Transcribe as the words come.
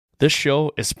This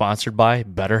show is sponsored by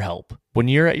BetterHelp. When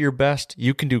you're at your best,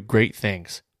 you can do great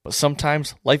things, but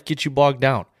sometimes life gets you bogged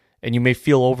down, and you may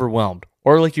feel overwhelmed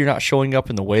or like you're not showing up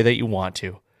in the way that you want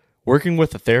to. Working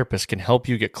with a therapist can help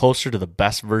you get closer to the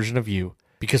best version of you,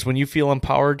 because when you feel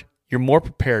empowered, you're more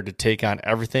prepared to take on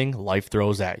everything life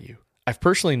throws at you. I've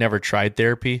personally never tried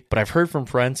therapy, but I've heard from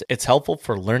friends it's helpful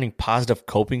for learning positive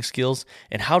coping skills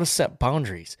and how to set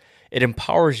boundaries. It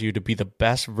empowers you to be the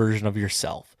best version of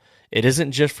yourself. It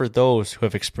isn't just for those who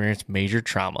have experienced major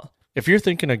trauma. If you're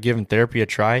thinking of giving therapy a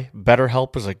try,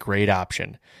 BetterHelp is a great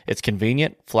option. It's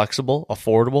convenient, flexible,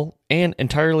 affordable, and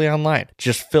entirely online.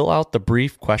 Just fill out the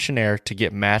brief questionnaire to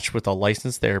get matched with a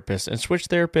licensed therapist and switch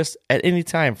therapists at any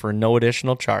time for no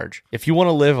additional charge. If you want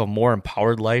to live a more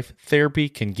empowered life, therapy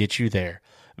can get you there.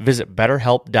 Visit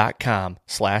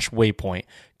betterhelp.com/waypoint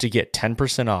to get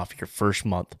 10% off your first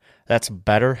month. That's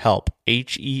BetterHelp,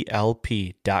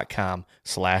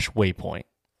 HELP.com/waypoint.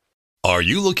 Are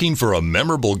you looking for a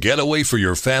memorable getaway for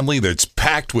your family that's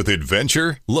packed with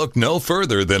adventure? Look no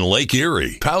further than Lake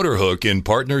Erie. Powderhook, in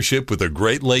partnership with the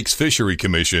Great Lakes Fishery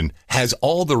Commission, has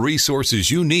all the resources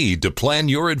you need to plan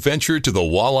your adventure to the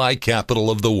walleye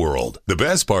capital of the world. The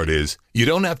best part is, you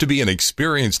don't have to be an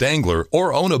experienced angler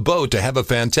or own a boat to have a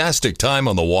fantastic time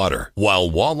on the water. While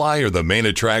walleye are the main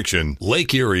attraction,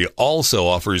 Lake Erie also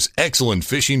offers excellent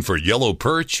fishing for yellow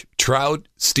perch, trout,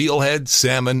 steelhead,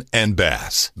 salmon, and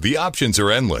bass. The options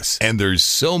are endless, and there's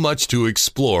so much to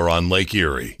explore on Lake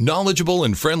Erie. Knowledgeable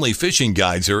and friendly fishing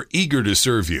guides are eager to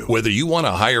serve you. Whether you want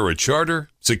to hire a charter,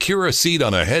 secure a seat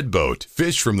on a headboat,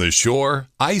 fish from the shore,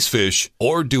 ice fish,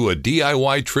 or do a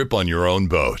DIY trip on your own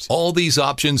boat, all these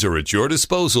options are at your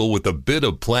disposal with a bit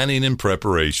of planning and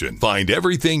preparation. Find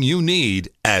everything you need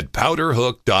at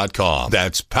powderhook.com.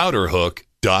 That's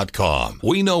powderhook.com.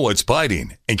 We know what's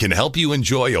biting and can help you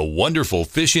enjoy a wonderful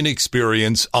fishing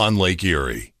experience on Lake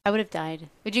Erie. I would have died.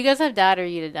 Would you guys have died, or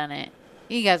you'd have done it?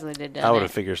 You guys would have done it. I would have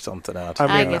figured something out.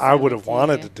 I mean, I would have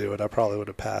wanted too. to do it. I probably would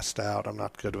have passed out. I'm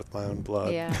not good with my own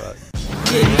blood. Yeah. But.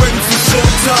 Get ready for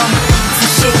showtime.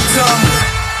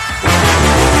 Showtime.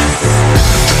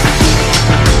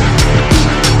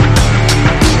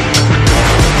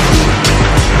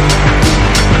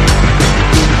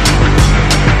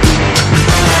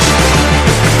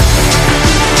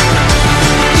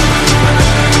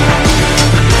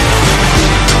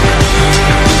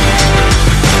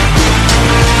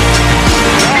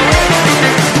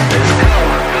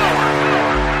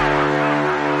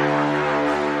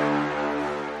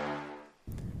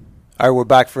 All right, we're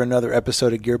back for another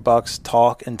episode of Gearbox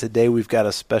Talk, and today we've got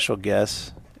a special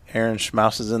guest. Aaron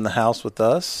Schmaus is in the house with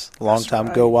us,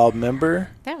 longtime Go Wild member.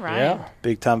 That right? Yeah.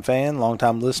 Big-time fan,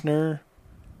 long-time listener,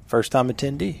 first-time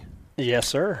attendee. Yes,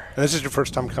 sir. And this is your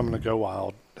first time coming to Go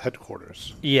Wild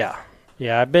headquarters. Yeah.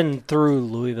 Yeah, I've been through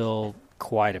Louisville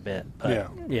quite a bit. But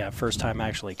Yeah. first time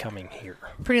actually coming here.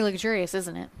 Pretty luxurious,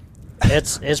 isn't it?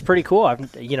 It's pretty cool. I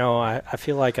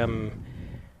feel like I'm,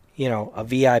 a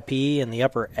VIP in the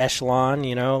upper echelon,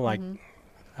 we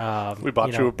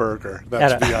bought you a burger.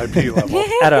 That's at a- VIP level.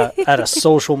 at a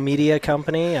social media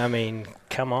company. I mean,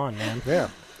 come on, man. Yeah.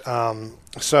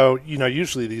 So,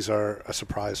 usually these are a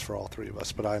surprise for all three of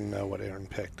us, but I know what Aaron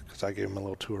picked because I gave him a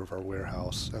little tour of our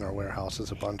warehouse, and our warehouse is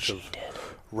a bunch of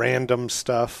random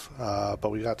stuff,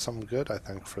 but we got something good, I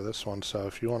think, for this one. So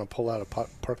if you want to pull out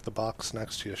park the box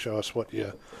next to you, show us what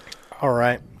you... All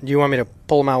right. Do you want me to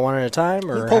pull them out one at a time,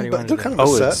 or how do you want to do kind it? of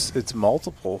a Oh, set. it's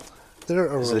multiple. They're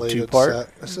a Is it related two-part?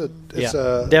 set. It's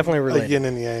a definitely related. a yin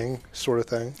and yang sort of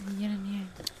thing. Yin and yang.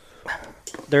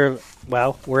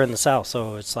 We're in the South,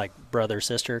 so it's like brother,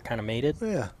 sister kind of mated.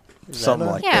 Yeah. Something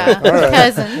like Yeah, that. All right.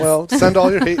 cousins. Well, send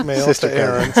all your hate mail Sister to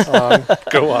Aaron on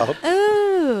Go Wild.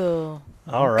 Ooh.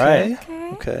 All right.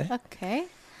 Okay. Okay.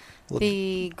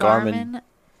 The Garmin- Garmin.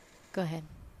 Go ahead.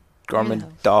 Garmin Yeah.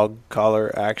 dog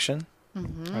collar action.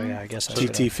 Mm-hmm. Oh, yeah, I guess I should.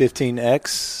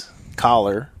 TT15x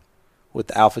collar with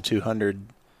the Alpha 200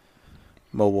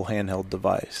 mobile handheld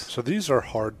device. So these are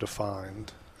hard to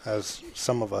find, as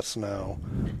some of us know.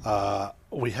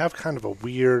 We have kind of a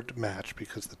weird match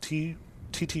because the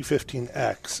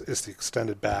TT15X is the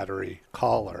extended battery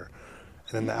collar,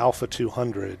 and then the Alpha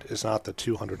 200 is not the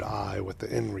 200i with the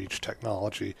InReach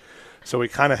technology. So we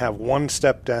kind of have one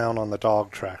step down on the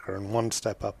dog tracker and one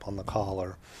step up on the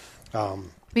collar.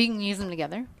 But you can use them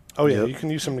together. Oh, yeah, Yep. you can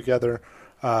use them together.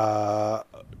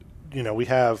 We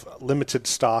have limited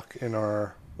stock in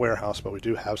our warehouse, but we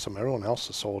do have some. Everyone else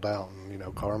is sold out, and,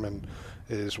 Garmin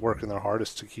is working their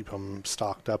hardest to keep them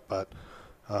stocked up, but,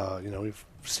 we've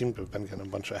seemed to have been getting a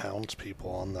bunch of Hounds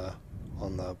people on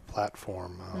the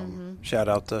platform. Shout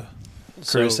out to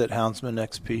Chris at Houndsman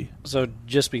XP. So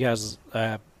just because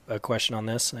I a question on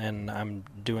this, and I'm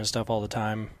doing stuff all the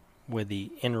time with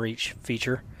the InReach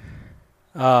feature.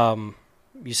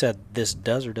 You said this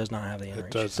does or does not have the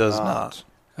InReach? It Does not.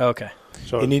 Okay.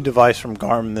 So Any device from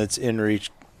Garmin that's InReach,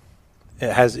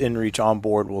 it has InReach on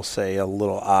board, will say a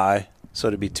little I, so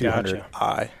it'd be 200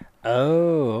 I.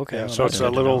 Oh, okay. yeah, Well, so that's it's a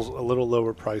good to know. little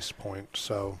lower price point.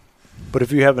 So But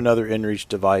if you have another InReach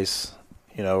device,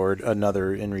 or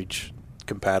another InReach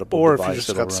compatible or if device, you just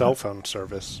it'll got run cell it. phone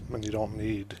service and you don't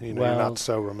need, you're Well, not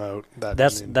so remote.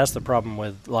 That's the problem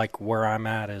with like where I'm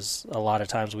at is a lot of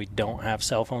times we don't have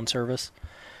cell phone service.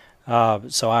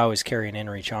 So I always carry an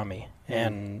InReach on me,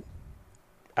 and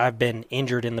I've been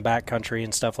injured in the backcountry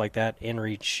and stuff like that.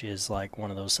 InReach is like one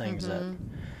of those things that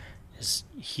is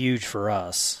huge for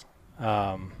us.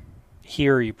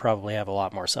 Here you probably have a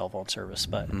lot more cell phone service,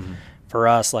 but for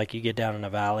us, like you get down in a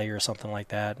valley or something like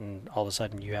that, and all of a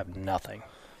sudden you have nothing.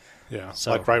 Yeah,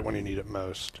 So- like right when you need it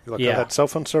most. You're like, Yeah. I had cell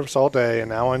phone service all day, and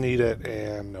now I need it,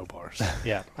 and no bars.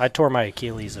 Yeah, I tore my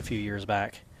Achilles a few years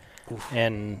back,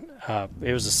 and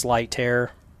it was a slight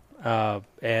tear,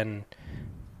 and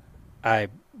I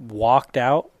walked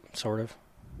out, sort of,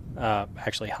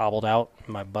 actually hobbled out.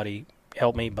 My buddy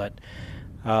helped me, but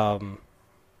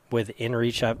with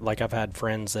InReach, I've had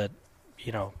friends that,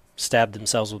 stabbed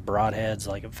themselves with broadheads,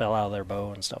 like it fell out of their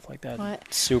bow and stuff like that.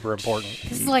 What? Super important.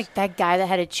 This is like that guy that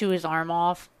had to chew his arm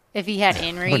off if he had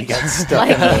InReach. When he got stuck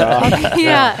in the rock.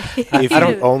 yeah. If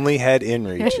you only had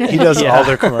InReach. He does Yeah. all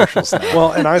their commercials now.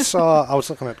 Well, and I was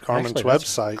looking at Garmin's Actually, that's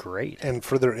website, great. and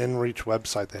for their InReach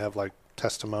website, they have like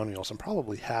testimonials, and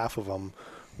probably half of them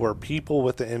were people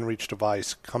with the InReach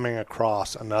device coming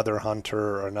across another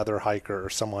hunter or another hiker or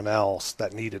someone else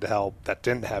that needed help that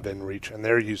didn't have InReach, and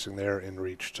they're using their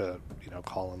InReach to,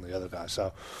 call in the other guy.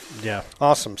 So Yeah.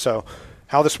 awesome. So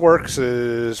how this works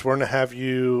is we're going to have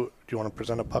you. Do you want to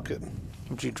present a bucket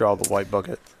Would you draw the white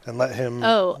bucket? and let him?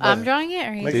 Oh, let I'm drawing it,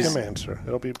 or Let he's him answer.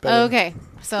 It'll be better. Oh, okay.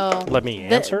 So Let me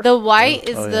answer? The white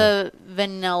is Oh, yeah. the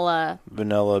vanilla.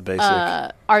 Vanilla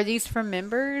basic. Are these from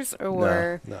members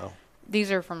or No. these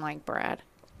are from like Brad?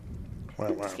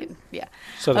 Wow, wow. Just kidding. Yeah.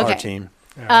 So Our okay. team.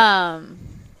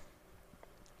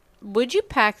 Would you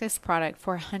pack this product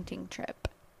for a hunting trip?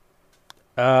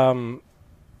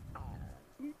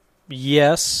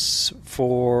 Yes,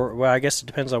 I guess it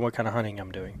depends on what kind of hunting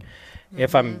I'm doing.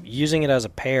 If I'm using it as a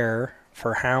pair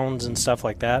for hounds and stuff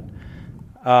like that,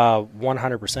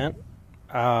 100%.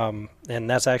 And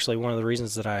that's actually one of the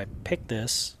reasons that I picked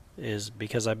this is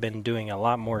because I've been doing a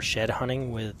lot more shed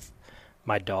hunting with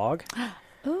my dog.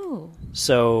 Ooh.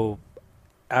 So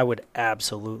I would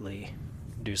absolutely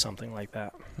do something like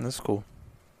that. That's cool.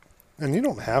 And you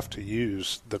don't have to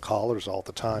use the collars all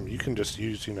the time. You can just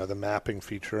use, the mapping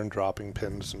feature and dropping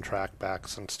pins and track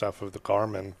backs and stuff of the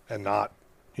Garmin and not,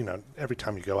 every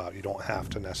time you go out, you don't have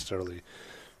to necessarily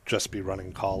just be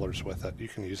running collars with it. You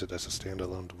can use it as a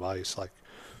standalone device like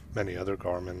many other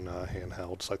Garmin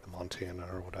handhelds like the Montana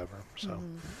or whatever. So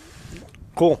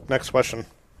cool. Next question.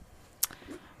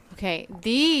 Okay,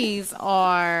 these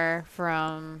are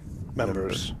from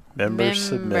Members. Members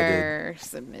submitted. member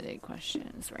submitted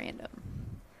questions, random.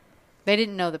 They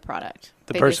didn't know the product.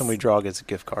 The They person just- we draw gets a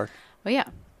gift card. Well, yeah.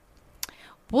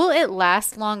 Will it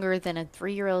last longer than a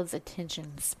 3-year-old's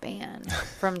attention span?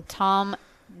 From Tom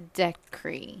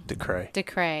Decree.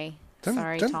 Decray.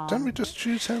 Sorry, Tom. Didn't we just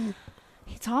choose him?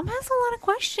 Tom has a lot of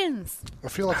questions. I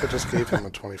feel like I just gave him a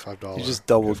 $25 You just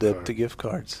double gift dipped card. the gift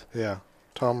cards. Yeah.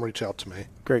 Tom, reach out to me.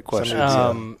 Great question.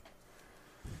 Send me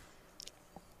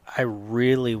I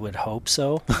really would hope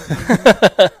so.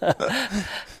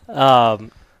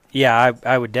 Yeah,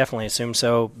 I would definitely assume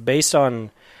so. Based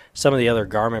on some of the other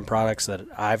Garmin products that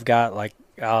I've got, like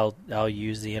I'll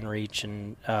use the InReach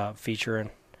and feature, and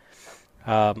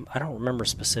I don't remember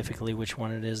specifically which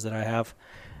one it is that I have,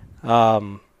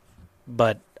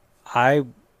 but I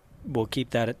will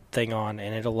keep that thing on,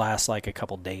 and it'll last like a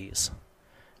couple days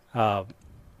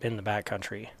in the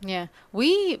backcountry. Yeah.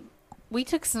 We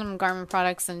took some Garmin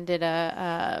products and did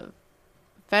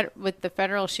with the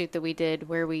federal shoot that we did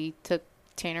where we took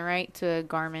Tannerite to a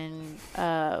Garmin,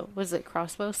 was it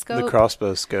crossbow scope? The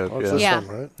crossbow scope, Oh, it's yeah. this Yeah. one,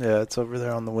 right? Yeah, it's over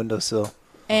there on the windowsill.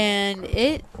 And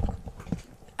the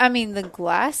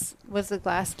glass, was the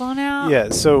glass blown out? Yeah,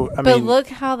 so, But look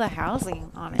how the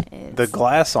housing on it is. the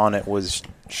glass on it was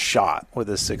shot with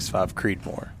a 6.5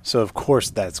 Creedmoor. So, of course,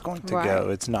 that's going to Right. go.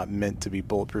 It's not meant to be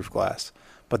bulletproof glass.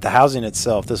 But the housing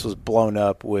itself, this was blown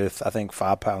up with, I think,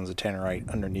 5 pounds of Tannerite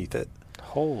underneath it.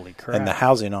 Holy crap. And the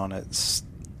housing on it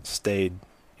stayed,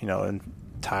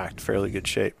 intact, fairly good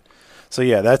shape. So,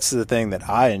 yeah, that's the thing that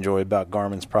I enjoy about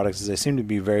Garmin's products is they seem to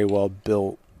be very well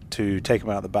built to take them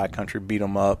out of the backcountry, beat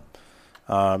them up,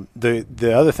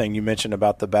 The other thing you mentioned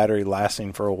about the battery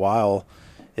lasting for a while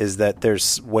is that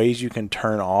there's ways you can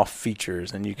turn off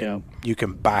features, and you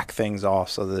can back things off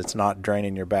so that it's not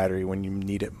draining your battery when you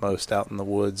need it most out in the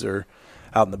woods or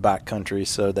out in the back country.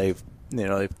 So they've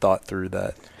thought through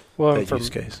that, use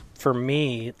case. For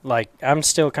me, like, I'm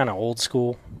still kind of old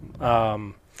school.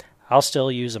 I'll still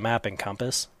use a map and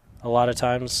compass a lot of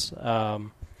times.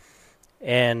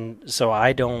 And so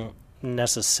I don't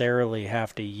necessarily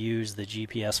have to use the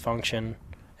GPS function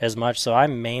as much. So I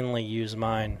mainly use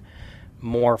mine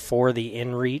more for the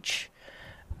inReach,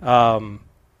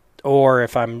 or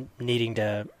if I'm needing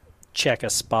to check a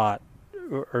spot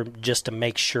or just to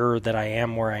make sure that I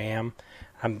am where I am.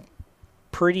 I'm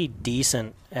pretty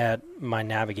decent at my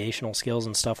navigational skills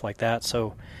and stuff like that,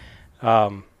 so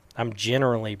I'm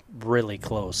generally really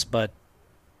close, but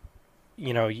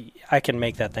I can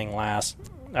make that thing last.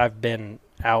 I've been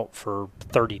out for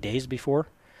 30 days before,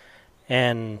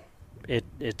 and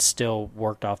it still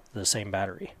worked off the same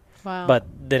battery. Wow. But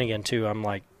then again, too, I'm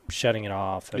like shutting it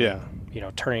off and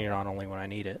turning it on only when I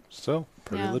need it. So,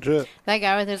 pretty legit. That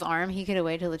guy with his arm, he could have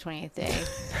waited till the 20th day.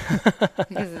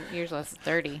 Because yours was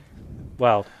 30.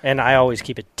 Well, and I always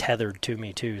keep it tethered to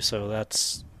me, too, so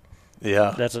that's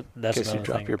that's in case you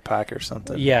drop thing. your pack or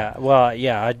something. Yeah, well,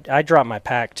 yeah, I drop my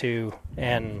pack, too,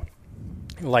 and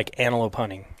like antelope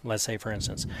hunting, let's say, for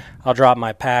instance. I'll drop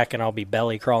my pack and I'll be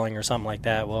belly crawling or something like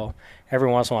that. Well,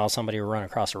 every once in a while somebody will run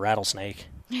across a rattlesnake.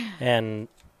 And,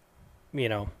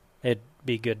 it'd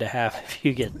be good to have if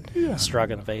you get struck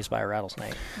in the face by a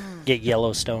rattlesnake. Get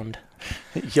Yellowstoned.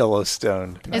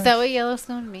 Yellowstoned. Is that what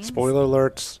Yellowstone means? Spoiler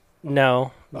alerts.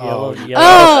 No. Oh. Yellow.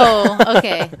 Oh,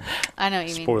 okay. I know what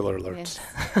you mean. Spoiler alerts.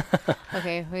 Yes.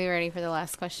 Okay, we ready for the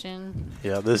last question?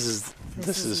 Yeah, this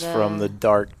is from the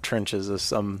dark trenches of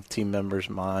some team member's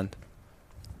mind.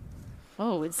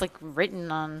 Oh, it's like written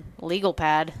on legal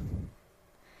pad.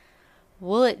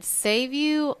 Will it save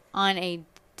you on a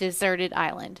deserted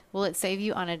island? Will it save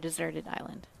you on a deserted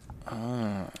island?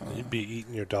 You'd be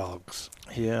eating your dogs.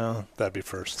 Yeah. That'd be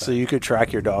first thing. So you could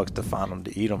track your dogs to find them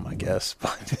to eat them, I guess.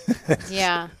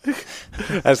 Yeah.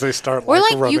 As they start Or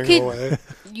running you away.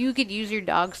 You could use your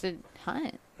dogs to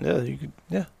hunt. Yeah, you could.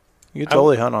 Yeah, you could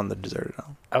totally hunt on the deserted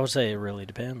island. I would say it really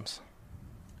depends.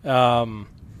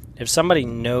 If somebody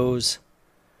knows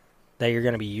that you're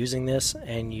going to be using this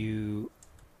and you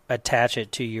attach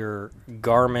it to your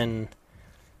Garmin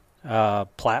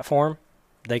platform,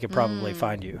 they could probably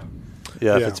find you.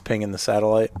 Yeah, if it's pinging the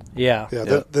satellite. Yeah.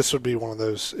 This would be one of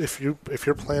those. If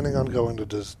you're planning on going to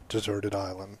deserted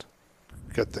island,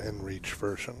 get the inReach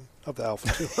version of the Alpha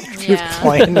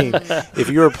 200. If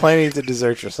you were planning to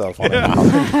desert yourself on an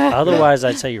island. Otherwise,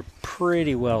 I'd say you're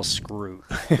pretty well screwed.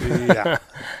 Yeah.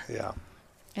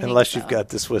 Unless you've got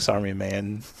the Swiss Army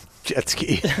Man jet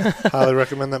ski. Highly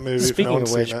recommend that movie. Speaking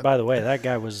of which, by the way, that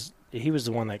guy was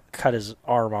the one that cut his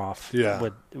arm off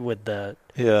with the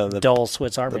dull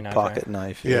Swiss Army knife. Pocket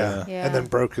knife. Yeah. And then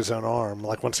broke his own arm.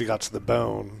 Like once he got to the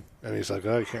bone, and he's like,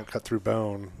 "Oh, you can't cut through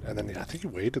bone." And then I think he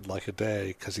waited like a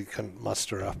day because he couldn't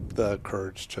muster up the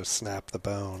courage to snap the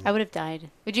bone. I would have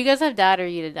died. Would you guys have died, or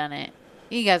you'd have done it?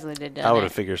 You guys would have done it. I would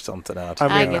have figured something out.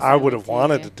 I mean, I would have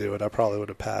wanted to do it. I probably would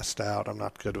have passed out. I'm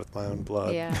not good with my own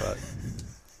blood. Yeah. But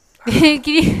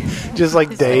just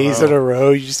like days in a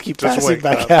row, you just keep passing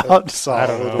back out. I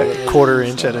don't know. Quarter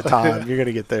inch at a time. You're going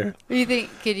to get there. Do you think,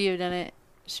 could you have done it?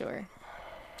 Sure.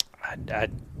 I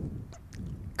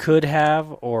could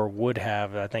have or would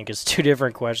have. I think it's two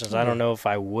different questions. I don't know if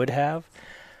I would have.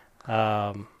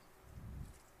 I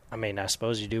mean, I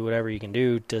suppose you do whatever you can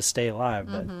do to stay alive,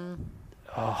 but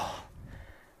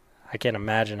I can't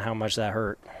imagine how much that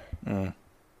hurt.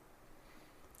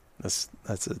 That's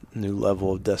a new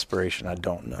level of desperation. I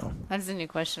don't know. That's a new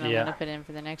question I'm going to put in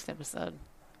for the next episode.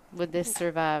 Would this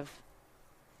survive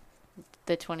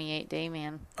the 28-day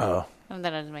man? Oh.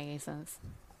 That doesn't make any sense.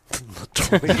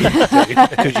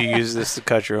 Could you use this to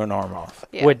cut your own arm off?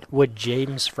 Yeah. Would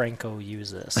James Franco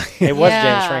use this? It was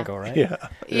James Franco, right?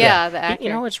 Yeah, the actor.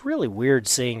 You know, it's really weird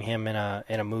seeing him in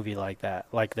a movie like that,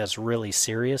 like that's really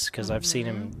serious, because I've seen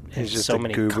him in so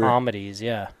many comedies.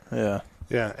 Yeah,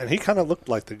 and he kind of looked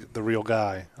like the real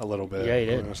guy a little bit. Yeah, he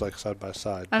did. It was like side by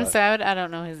side. I'm sad I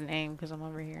don't know his name because I'm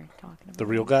over here talking about the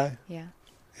real guy. Yeah.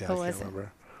 Who was it?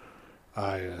 Remember.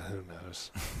 Who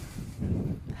knows?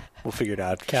 We'll figure it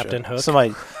out. Captain Hook.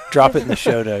 Somebody drop it in the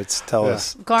show notes. Tell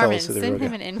us. Garmin, tell us send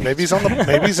him an invite. Maybe he's on the.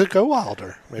 Maybe he's a Go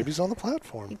Wilder. Maybe he's on the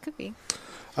platform. He could be.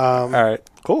 All right.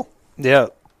 Cool. Yeah.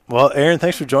 Well, Aaron,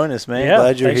 thanks for joining us, man. Yeah,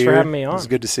 Glad you're thanks here. for having me on. It's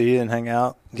good to see you and hang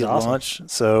out, get awesome. lunch.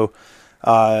 So,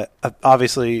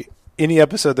 obviously, any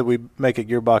episode that we make a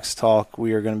Gearbox Talk,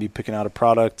 we are going to be picking out a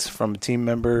product from a team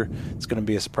member. It's going to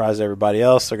be a surprise to everybody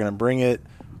else. They're going to bring it.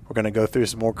 We're going to go through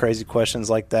some more crazy questions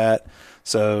like that.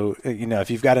 So, if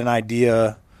you've got an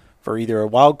idea for either a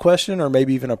wild question or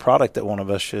maybe even a product that one of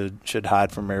us should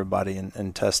hide from everybody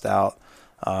and test out,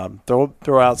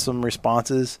 throw out some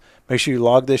responses. Make sure you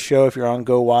log this show if you're on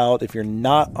Go Wild. If you're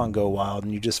not on Go Wild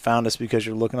and you just found us because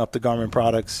you're looking up the Garmin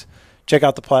products, check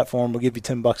out the platform. We'll give you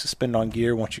 $10 to spend on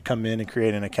gear once you come in and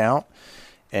create an account.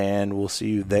 And we'll see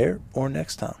you there or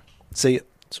next time. See you.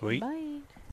 Sweet. Bye.